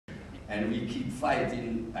and we keep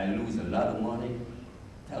fighting and lose a lot of money,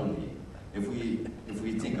 tell me, if we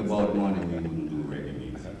think about money, we wouldn't do reggae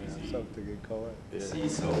music, you see. Something in cover. You see,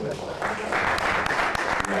 so, yeah,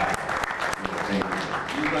 thank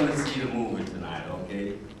you. You're going to see the movie tonight,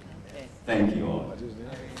 okay? Thank you all. He's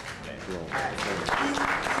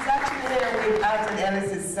actually here with Alton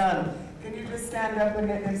Ellis's son. Can you just stand up and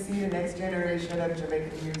let them see the next generation of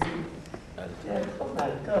Jamaican music? Yeah, come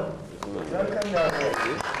on, come. Welcome down here.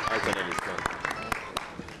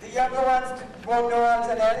 The younger ones won't know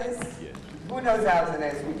Alton Ellis? Yeah. Who knows Alton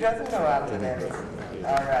Ellis? Who doesn't know Alton Ellis?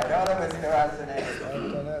 All right, all of us know Alton Ellis.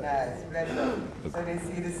 Nice, bless them. So they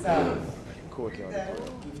see the song.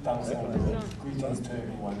 Give thanks and greetings to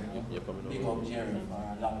everyone. Big up Jerry for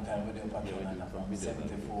a long time with the patron from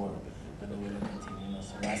 74. And the way to continue.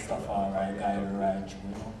 So Rastafari, guide the right, you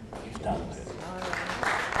know. Give thanks.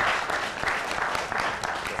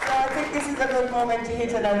 So I think this is a good moment to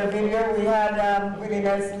hit another video. We had really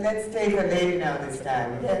nice, let's take a lady now this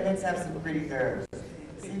time. Yeah, let's have some pretty girls.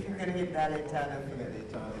 See if you can hit that Etana feel.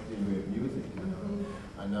 With music.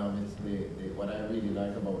 And it's what I really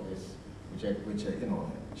like about this, which you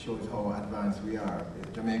know, shows how advanced we are.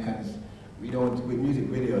 Jamaicans, we don't, with music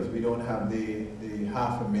videos, we don't have the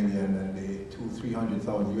 $500,000 and the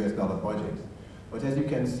 $200,000–300,000 US budget. But as you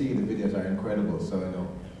can see, the videos are incredible. So you know,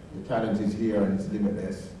 the talent is here and it's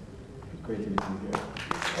limitless. The creativity is here.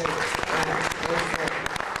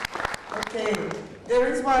 Okay, there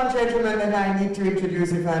is one gentleman that I need to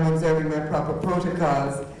introduce if I'm observing my proper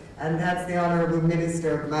protocols, and that's the Honorable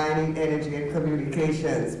Minister of Mining, Energy and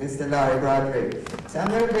Communications, Mr. Larry Broderick. So I'm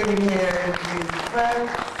going to bring him here and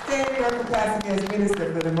stay in your capacity as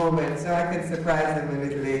Minister for the moment, so I can surprise him a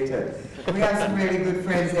little later. We have some really good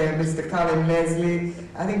friends here, Mr. Colin Leslie.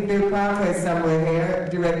 I think Bill Parker is somewhere here,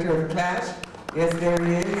 Director of Clash. Yes, there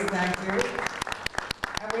he is, thank you.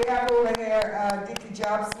 And we have over here Dickie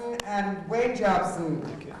Jobson and Wayne Jobson,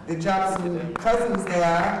 the Jobson cousins they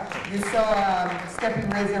are. You saw Stepping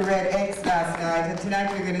Razor Red X last night, and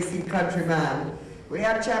tonight you're going to see Countryman. We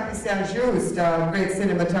have Chappie Saint-Just, our great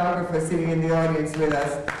cinematographer, sitting in the audience with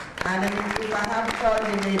us. And if I haven't called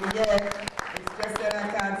your name yet, it's just that I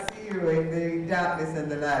can't see you in the darkness and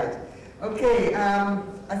the light. Okay,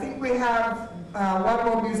 I think we have one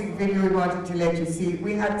more music video we wanted to let you see.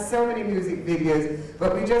 We had so many music videos,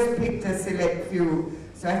 but we just picked a select few.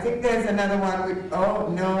 So I think there's another one with, oh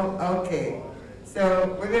no, okay.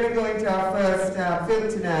 So we're going to go into our first film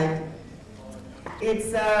tonight.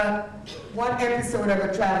 It's one episode of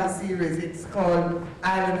a travel series. It's called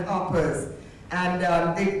Island Hoppers. And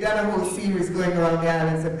they've done a whole series going around the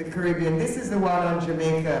islands of the Caribbean. This is the one on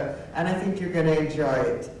Jamaica, and I think you're going to enjoy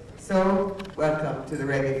it. So, welcome to the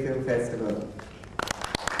Reggae Film Festival.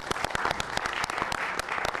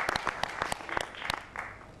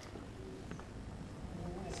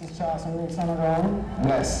 This is Charles and Rick's on the ground.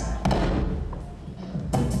 Yes.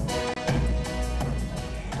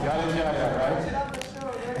 Y'all enjoy that, right? I love the show,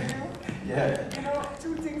 don't you? Yeah. You know,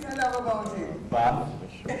 two things I love about it. Bob?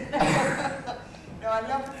 No, I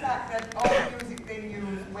love the fact that all the music they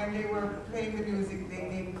used, when they were playing the music, they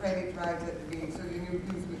gave credit right at the beginning, so you knew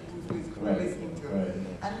whose music you were listening to. Right.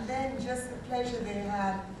 And then just the pleasure they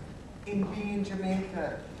had in being in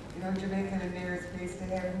Jamaica. You know, Jamaica, the nearest place to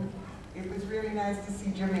heaven. It was really nice to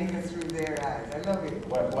see Jamaica through their eyes. I love it.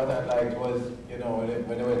 What I liked was, you know,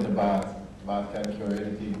 when they went to Bath can cure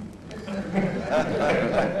anything.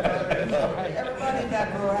 Everybody in that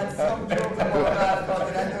row had some joke about Bath,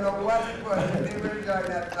 but I don't know what it was, but they were enjoying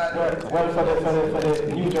that fun. Well, for the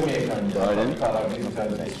new Jamaicans,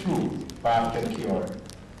 it's true. Bath can cure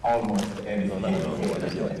almost anything.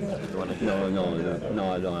 No,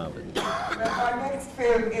 I don't have it. Our next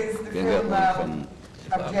film is the film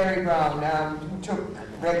of Jerry Brown, who took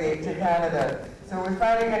reggae to Canada. So we're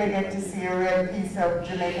finally going to get to see a real piece of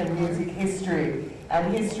Jamaican music history,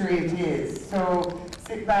 and history it is. So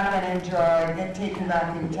sit back and enjoy, get taken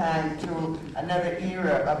back in time to another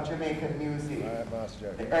era of Jamaican music,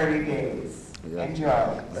 the early days.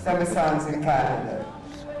 Enjoy. Summer songs in Canada.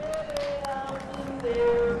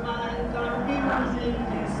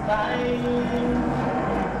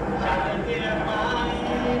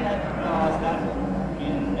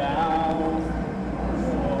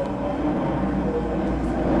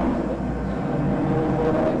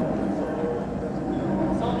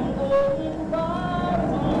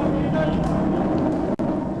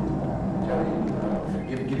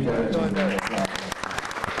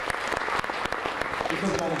 This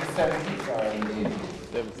was one of the 70s or in the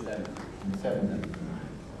 80s? 70s.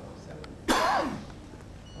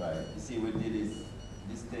 Right. You see, we did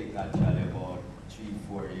this take actually about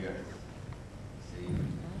 3–4 years. See,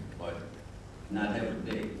 but not every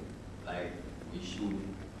day. Like we shoot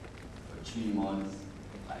for 3 months,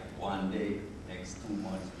 like one day, next 2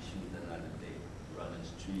 months we shoot another day. Running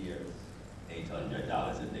 3 years,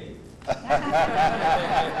 $800 a day.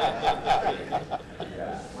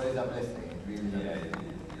 Yeah. Well, it's a blessing, it really is.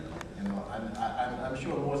 Yeah, You know, and I'm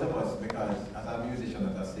sure most of us, because as a musician,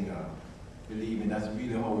 as a singer, believe me, that's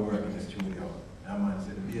really how we work in the studio. That man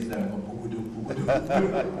said the bass line go boo-boo-doo, boo-boo-doo.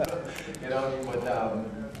 You know, but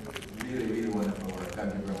really, really wonderful work.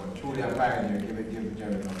 Thank you very much. Truly a pioneer. Give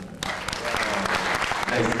Jerry a round.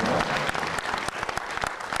 Nice.